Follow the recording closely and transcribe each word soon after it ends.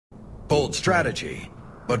Bold strategy,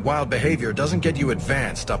 but wild behavior doesn't get you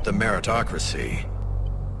advanced up the meritocracy.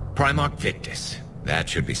 Primarch Victus. That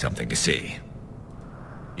should be something to see.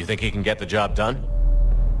 You think he can get the job done?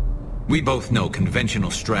 We both know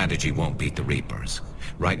conventional strategy won't beat the Reapers.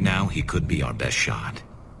 Right now, he could be our best shot.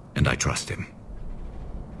 And I trust him.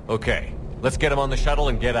 Okay, let's get him on the shuttle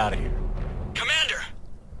and get out of here. Commander!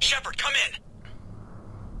 Shepard, come in!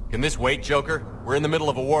 Can this wait, Joker? We're in the middle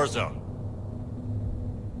of a war zone.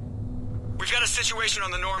 We've got a situation on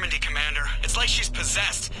the Normandy, Commander. It's like she's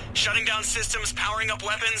possessed. Shutting down systems, powering up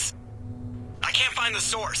weapons. I can't find the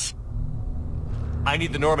source. I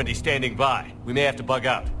need the Normandy standing by. We may have to bug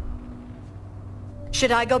out.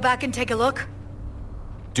 Should I go back and take a look?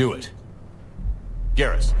 Do it.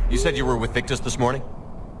 Garrus, you said you were with Victus this morning?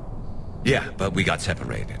 Yeah, but we got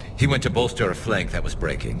separated. He went to bolster a flank that was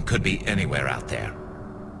breaking. Could be anywhere out there.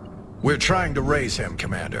 We're trying to raise him,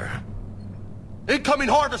 Commander. Incoming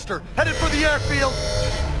Harvester! Headed for the airfield!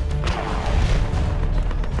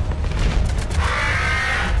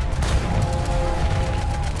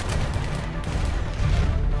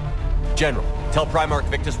 General, tell Primarch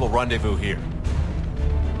Victus we'll rendezvous here.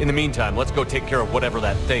 In the meantime, let's go take care of whatever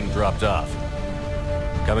that thing dropped off.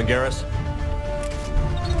 Coming, Garrus?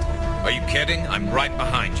 Are you kidding? I'm right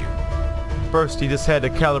behind you. First, he just had to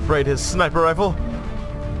calibrate his sniper rifle.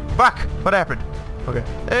 Fuck! What happened? Okay.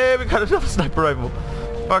 Hey, we got another sniper rifle.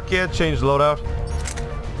 Fuck yeah, change loadout.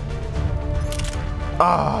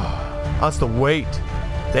 Ah, that's the weight.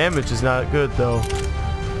 Damage is not good though.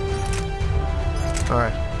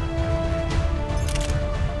 Alright.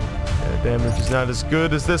 Yeah, damage is not as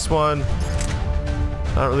good as this one.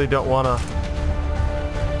 I really don't want to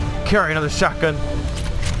carry another shotgun.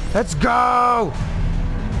 Let's go!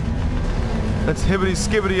 Let's hibbity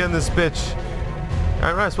skibbity in this bitch.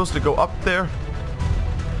 Am I supposed to go up there?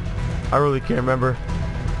 I really can't remember.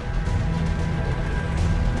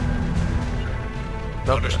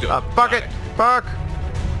 Nope. Understood. Fuck it! Fuck!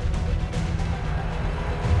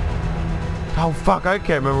 Oh fuck, I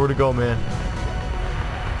can't remember where to go, man.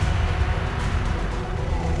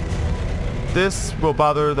 This will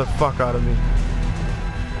bother the fuck out of me.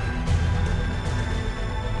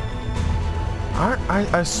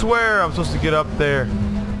 I swear I'm supposed to get up there.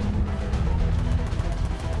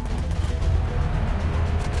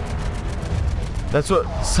 That's what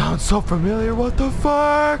sounds so familiar. What the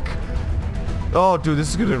fuck? Oh, dude, this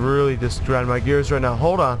is gonna really just grind my gears right now.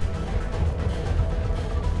 Hold on.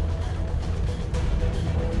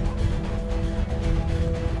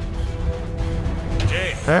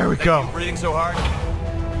 Jay, there we go. You breathing so hard?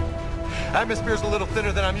 Atmosphere's a little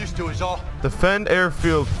thinner than I'm used to, is all. Defend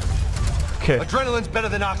airfield. Okay. Adrenaline's better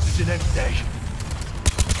than oxygen any day.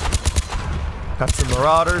 Got some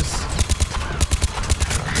marauders.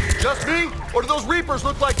 Just me? Or do those Reapers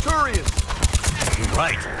look like Turians? You're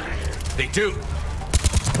right. They do.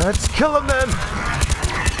 Let's kill them then.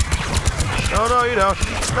 Oh, no, you don't.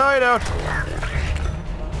 No, you don't.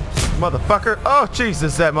 Motherfucker. Oh,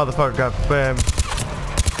 Jesus, that motherfucker got bam.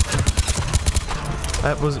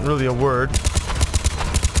 That wasn't really a word.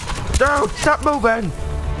 No, stop moving.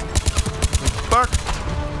 Fuck.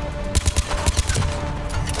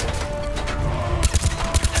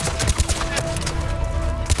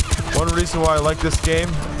 One reason why I like this game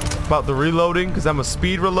about the reloading, because I'm a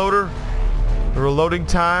speed reloader. The reloading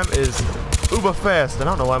time is uber fast. I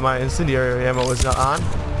don't know why my incendiary ammo is not on.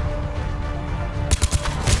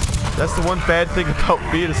 That's the one bad thing about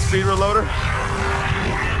being a speed reloader.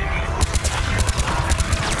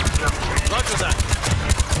 Roger that.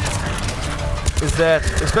 Is that,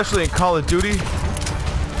 especially in Call of Duty.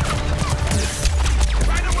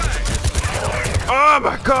 Oh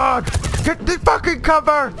my god! Get the fucking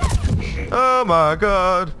cover! Oh my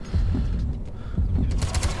god.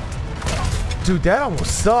 Dude, that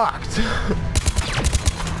almost sucked.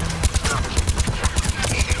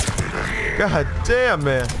 God damn,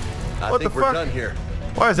 man. What the fuck? We're done here.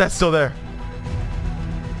 Why is that still there?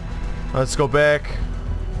 Let's go back.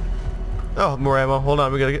 Oh, more ammo. Hold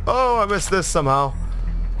on, we gotta get... Oh, I missed this somehow.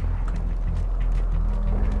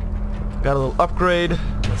 Got a little upgrade.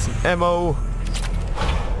 Got some ammo.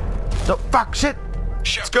 No, fuck, shit!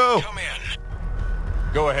 Let's go! Come in.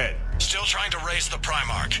 Go ahead. Still trying to raise the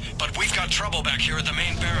Primarch, but we've got trouble back here at the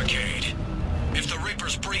main barricade. If the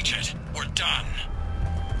Reapers breach it, we're done.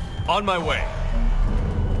 On my way.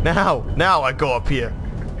 Now I go up here.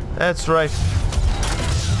 That's right.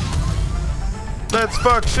 Let's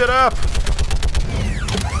fuck shit up!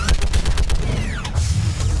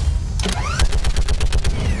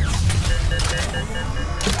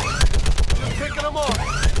 Picking them off.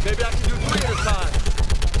 Maybe I can do 3 at a time.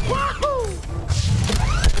 Wahoo!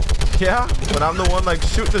 Yeah, but I'm the one like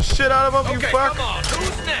shooting the shit out of him, you fuck. Come on,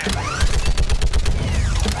 who's next?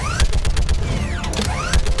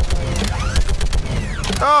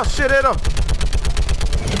 Oh shit, hit him.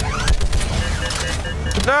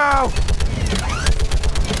 No!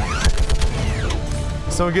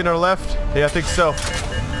 Someone getting our left? Yeah, I think so.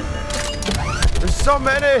 There's so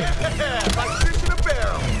many! Like fish in a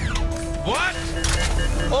barrel. What?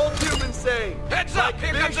 Old humans say. Heads up!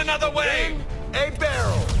 Here comes another wave! A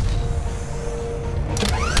barrel.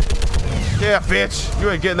 Yeah, bitch. You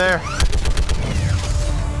ain't getting there.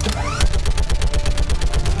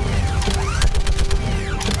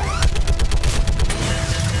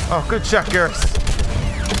 Oh, good shot, Garrus.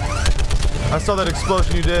 I saw that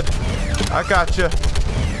explosion you did. I got you.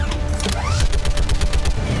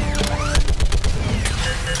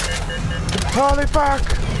 Holy fuck!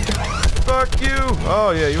 Fuck you!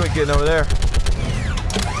 Oh yeah, you ain't getting over there.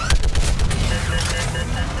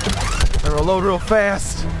 I reload real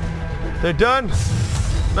fast. They're done?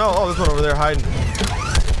 No, oh, there's one over there hiding.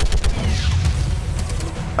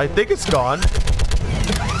 I think it's gone.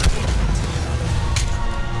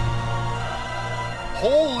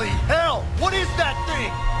 Holy hell! What is that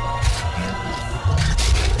thing?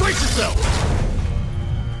 Brace yourself!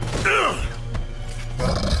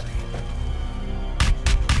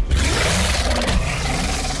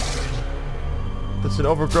 It's an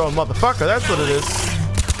overgrown motherfucker, that's what it is.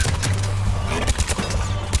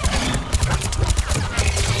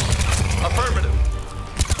 Affirmative.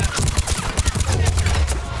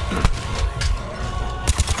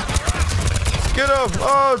 Get him!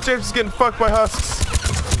 Oh, James is getting fucked by husks.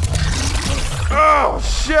 Oh,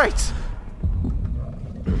 shit!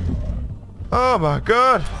 Oh my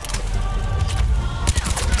god!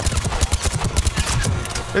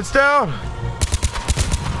 It's down!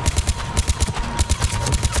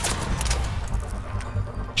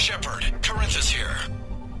 Shepard, Corinthus here.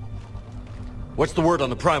 What's the word on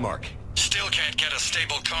the Primarch? Still can't get a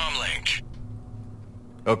stable comm link.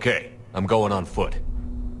 Okay, I'm going on foot.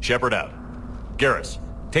 Shepard out. Garrus,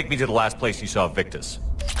 take me to the last place you saw Victus.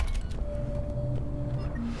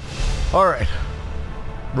 Alright.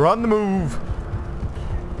 We're on the move.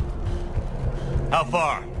 How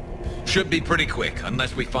far? Should be pretty quick,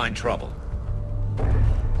 unless we find trouble.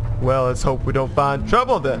 Well, let's hope we don't find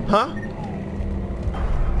trouble then, huh?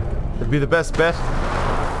 That'd be the best bet.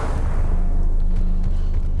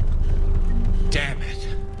 Damn it.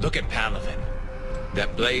 Look at Palaven.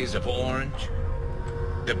 That blaze of orange.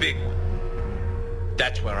 The big one.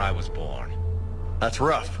 That's where I was born. That's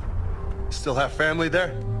rough. Still have family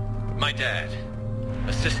there? My dad.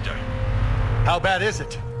 A sister. How bad is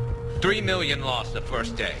it? 3 million lost the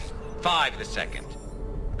first day. 5 the second.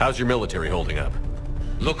 How's your military holding up?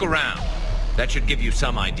 Look around. That should give you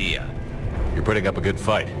some idea. You're putting up a good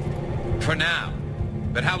fight. For now.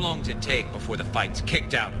 But how long does it take before the fight's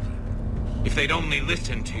kicked out of you? If they'd only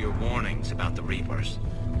listened to your warnings about the Reapers,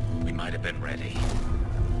 we might have been ready.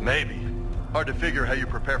 Maybe. Hard to figure how you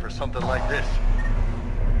prepare for something like this.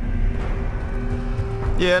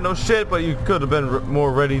 Yeah, no shit, but you could have been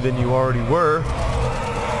more ready than you already were.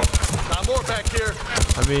 Got more back here.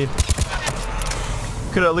 I mean,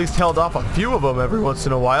 could have at least held off a few of them every once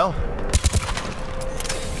in a while.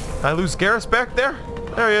 Did I lose Garrus back there?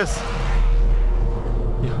 There he is.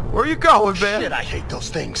 Where are you going, man? Shit, I hate those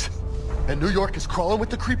things. And New York is crawling with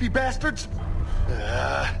the creepy bastards?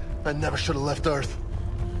 I never should have left Earth.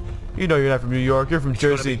 You know you're not from New York, you're from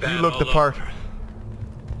Jersey. bad You look the all part. over.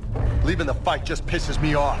 Leaving the fight just pisses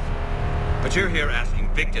me off. But you're here asking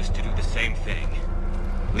Victus to do the same thing.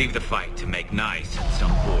 Leave the fight to make nice at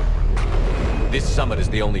some boardroom. This summit is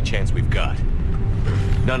the only chance we've got.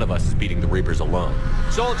 None of us is beating the Reapers alone.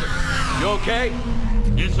 Soldier, you okay?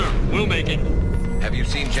 Yes, sir. We'll make it. Have you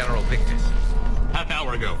seen General Victus? Half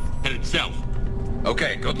hour ago. Headed south.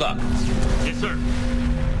 Okay, good luck. Yes, sir.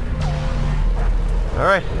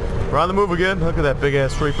 Alright, we're on the move again. Look at that big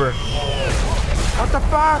ass Reaper. What the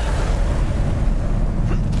fuck?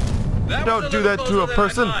 You don't do that to a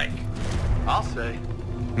person. I'll say.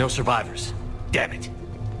 No survivors. Damn it.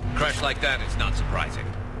 Crash like that is not surprising.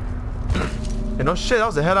 Hey, no shit, that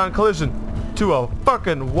was a head-on collision to a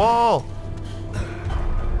fucking wall.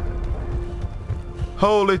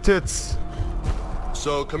 Holy tits.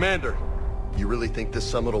 So, Commander, you really think this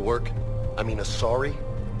summit will work? I mean, Asari?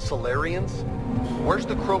 Solarians? Where's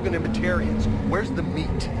the Krogan and Batarians? Where's the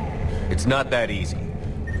meat? It's not that easy.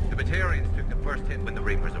 The Batarians took the first hit when the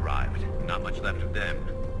Reapers arrived. Not much left of them.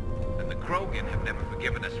 And the Krogan have never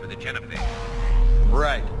forgiven us for the Genevieve.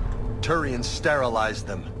 Right. Turians sterilized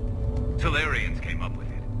them. Solarians came up with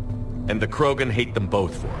it. And the Krogan hate them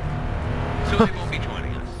both for it. So they won't be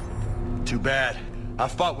joining us. Too bad. I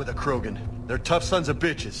fought with a Krogan. They're tough sons of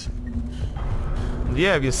bitches.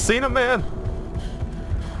 Yeah, have you seen him, man?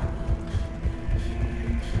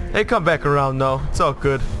 They come back around, though. It's all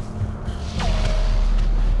good.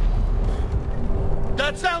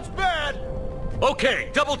 That sounds bad! Okay,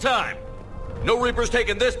 double time. No Reaper's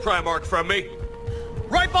taking this Primarch from me.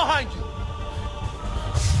 Right behind you!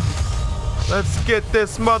 Let's get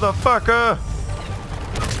this motherfucker!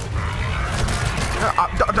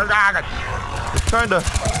 Trying to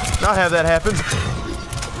not have that happen.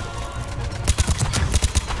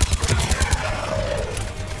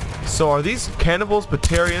 So are these cannibals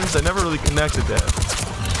Batarians? I never really connected that.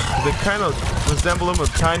 They kind of resemble them a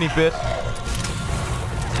tiny bit.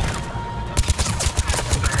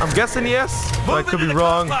 I'm guessing yes, but I could be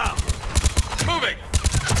wrong. Moving!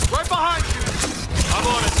 Right behind you! I'm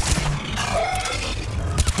on it.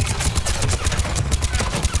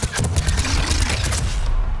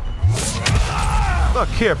 Look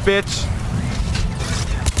here, bitch.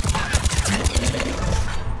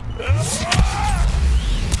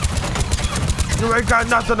 You ain't got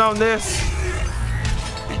nothing on this.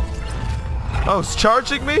 Oh, it's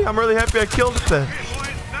charging me? I'm really happy I killed it then.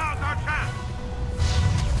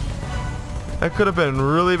 That could have been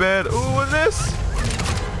really bad. Ooh, what's this?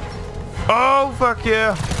 Oh, fuck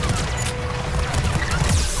yeah.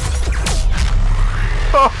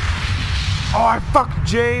 Oh, I fucked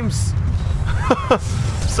James.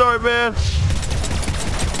 Sorry, man.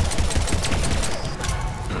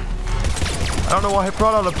 I don't know why he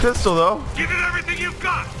brought out a pistol, though. Give it everything you've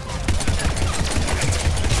got!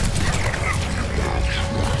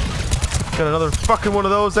 Got another fucking one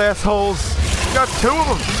of those assholes. Got two of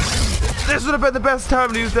them. This would have been the best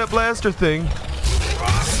time to use that blaster thing.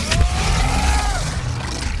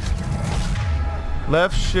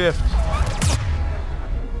 Left shift.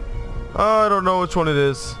 I don't know which one it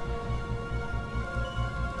is.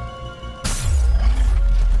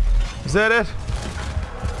 Is that it?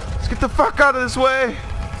 Let's get the fuck out of this way.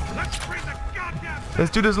 This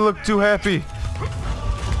dude doesn't look too happy.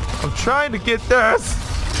 I'm trying to get this.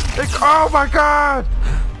 Oh my god!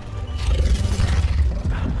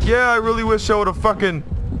 Yeah, I really wish I would have fucking...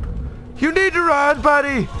 You need to run,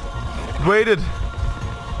 buddy! Waited.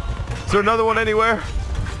 Is there another one anywhere?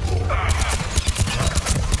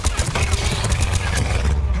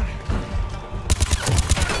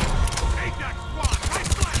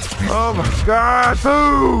 Oh my god,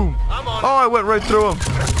 boom! Oh, I went right through him.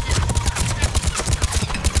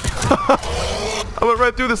 I went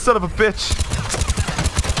right through this son of a bitch.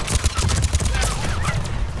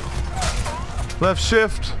 Left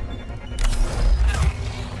shift.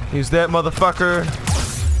 Use that motherfucker.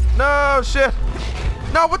 No, shit.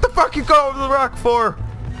 No, what the fuck you go over the rock for?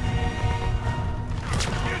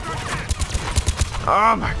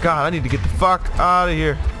 Oh my god, I need to get the fuck out of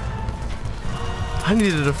here. I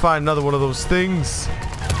needed to find another one of those things.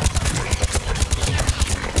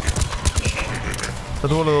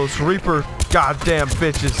 Another one of those Reaper goddamn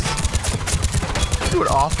bitches. Doing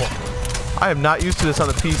awful. I am not used to this on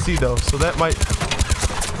the PC though, so that might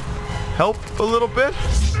help a little bit.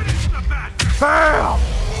 Bam!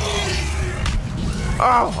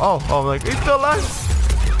 Oh, I'm like, he's still alive.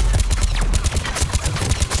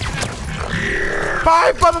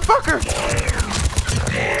 5, motherfucker!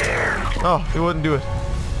 Oh, he wouldn't do it.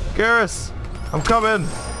 Garrus, I'm coming.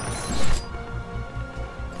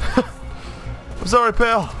 I'm sorry,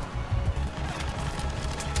 pal.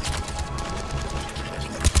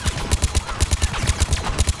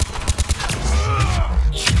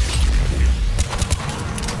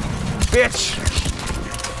 Bitch!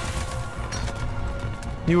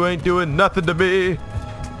 You ain't doing nothing to me.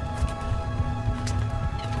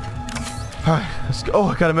 Alright, let's go. Oh,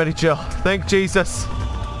 I got a medi-gel. Thank Jesus.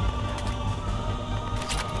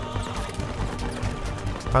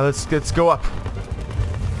 Alright, let's go up.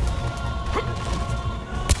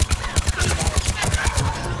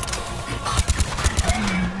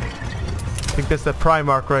 I think that's that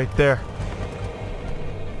Primarch right there.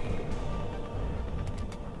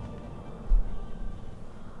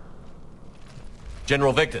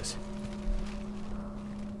 General Victus.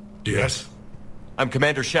 Yes? I'm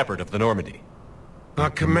Commander Shepard of the Normandy.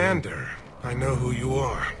 Commander. I know who you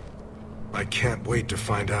are. I can't wait to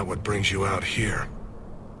find out what brings you out here.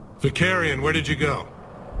 Vicarian, where did you go?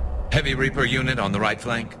 Heavy Reaper unit on the right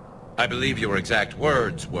flank. I believe your exact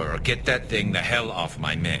words were, "Get that thing the hell off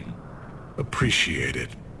my men." Appreciate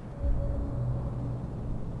it.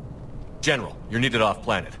 General, you're needed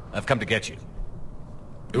off-planet. I've come to get you.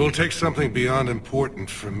 It will take something beyond important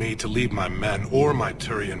for me to leave my men or my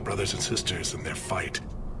Turian brothers and sisters in their fight.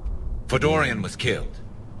 Fodorian was killed.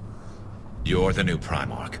 You're the new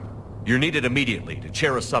Primarch. You're needed immediately to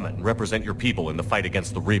chair a summit and represent your people in the fight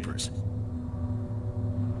against the Reapers.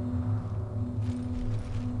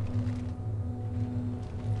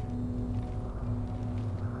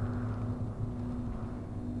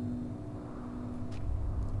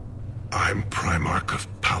 I'm Primarch of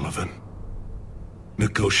Palaven.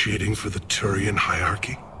 Negotiating for the Turian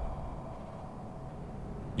hierarchy?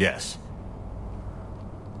 Yes.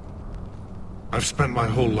 I've spent my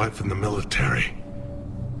whole life in the military.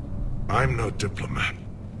 I'm no diplomat.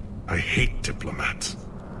 I hate diplomats.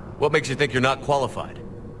 What makes you think you're not qualified?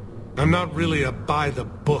 I'm not really a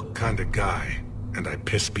by-the-book kind of guy, and I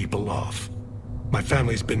piss people off. My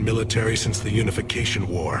family's been military since the Unification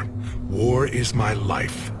War. War is my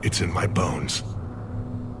life. It's in my bones.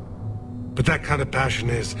 But that kind of passion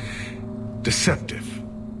is deceptive.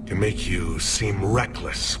 Can make you seem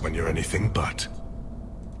reckless when you're anything but.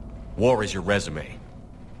 War is your resume.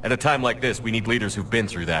 At a time like this, we need leaders who've been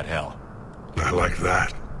through that hell. I like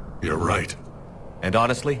that. You're right. And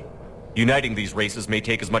honestly, uniting these races may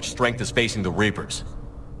take as much strength as facing the Reapers.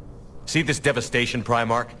 See this devastation,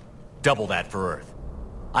 Primarch? Double that for Earth.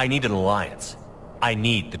 I need an alliance. I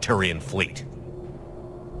need the Turian fleet.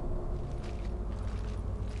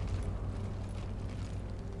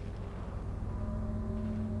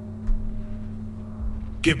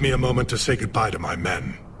 Give me a moment to say goodbye to my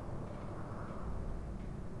men.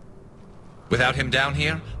 Without him down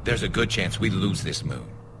here, there's a good chance we lose this moon.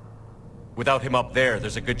 Without him up there,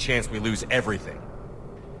 there's a good chance we lose everything.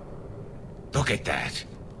 Look at that.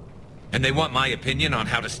 And they want my opinion on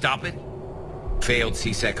how to stop it? Failed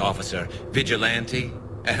C-Sec officer, vigilante,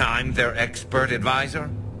 and I'm their expert advisor?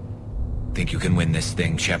 Think you can win this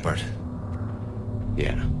thing, Shepard?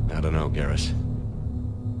 Yeah, I don't know, Garrus.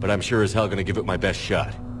 But I'm sure as hell gonna give it my best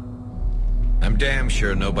shot. I'm damn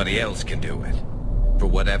sure nobody else can do it. For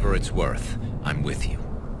whatever it's worth, I'm with you.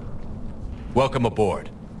 Welcome aboard.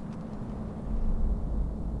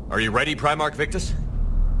 Are you ready, Primarch Victus?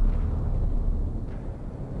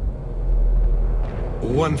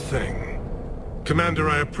 One thing. Commander,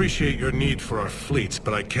 I appreciate your need for our fleets,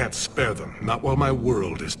 but I can't spare them. Not while my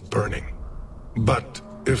world is burning. But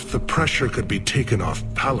if the pressure could be taken off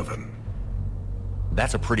Palaven...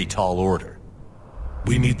 That's a pretty tall order.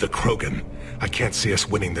 We need the Krogan. I can't see us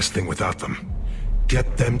winning this thing without them.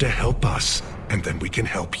 Get them to help us, and then we can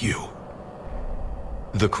help you.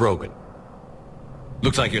 The Krogan.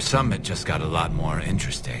 Looks like your summit just got a lot more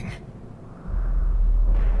interesting.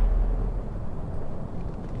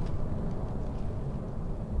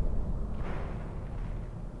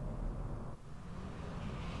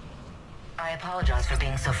 I apologize for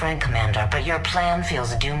being so frank, Commander, but your plan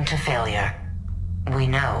feels doomed to failure. We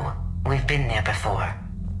know. We've been there before.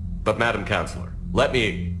 But Madam Counselor, let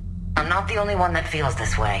me... I'm not the only one that feels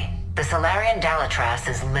this way. The Solarian Dalitras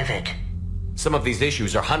is livid. Some of these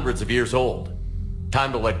issues are hundreds of years old.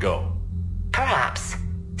 Time to let go. Perhaps.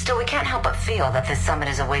 Still, we can't help but feel that this summit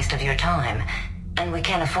is a waste of your time, and we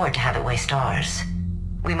can't afford to have it waste ours.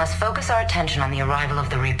 We must focus our attention on the arrival of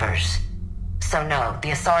the Reapers. So no, the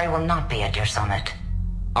Asari will not be at your summit.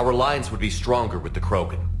 Our alliance would be stronger with the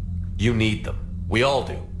Krogan. You need them. We all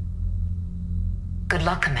do. Good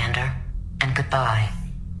luck, Commander, and goodbye.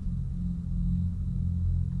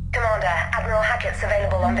 Commander, Admiral Hackett's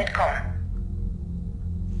available on VidCom.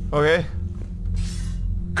 Okay.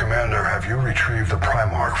 Commander, have you retrieved the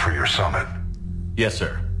Primarch for your summit? Yes,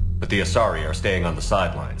 sir. But the Asari are staying on the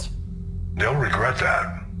sidelines. They'll regret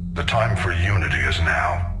that. The time for unity is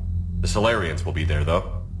now. The Solarians will be there,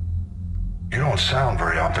 though. You don't sound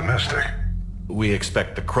very optimistic. We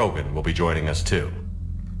expect the Krogan will be joining us, too.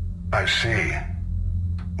 I see.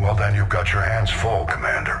 Well, then you've got your hands full,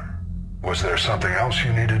 Commander. Was there something else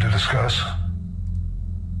you needed to discuss?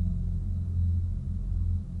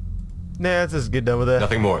 Nah, let's just get done with that.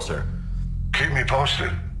 Nothing more, sir. Keep me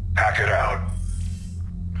posted. Hack it out.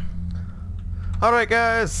 Alright,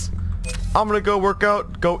 guys. I'm gonna go work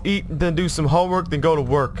out, go eat, then do some homework, then go to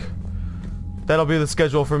work. That'll be the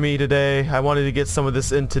schedule for me today. I wanted to get some of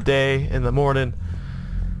this in today in the morning.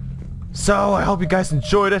 So, I hope you guys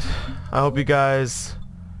enjoyed it. I hope you guys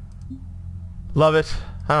love it.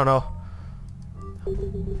 I don't know.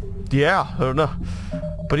 Yeah, I don't know.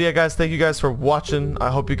 But yeah, guys, thank you guys for watching.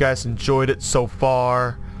 I hope you guys enjoyed it so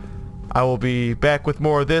far. I will be back with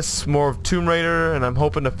more of this, more of Tomb Raider, and I'm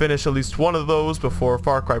hoping to finish at least one of those before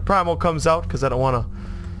Far Cry Primal comes out, because I don't want to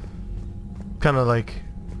kind of like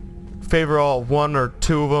favor all one or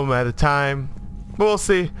two of them at a time. But we'll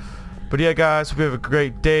see. But yeah, guys, hope you have a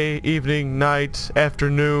great day, evening, night,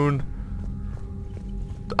 afternoon.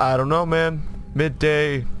 I don't know, man.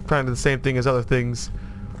 Midday, kind of the same thing as other things.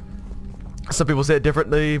 Some people say it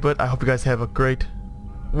differently, but I hope you guys have a great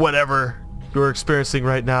whatever you're experiencing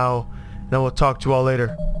right now. And I will talk to you all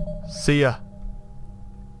later. See ya.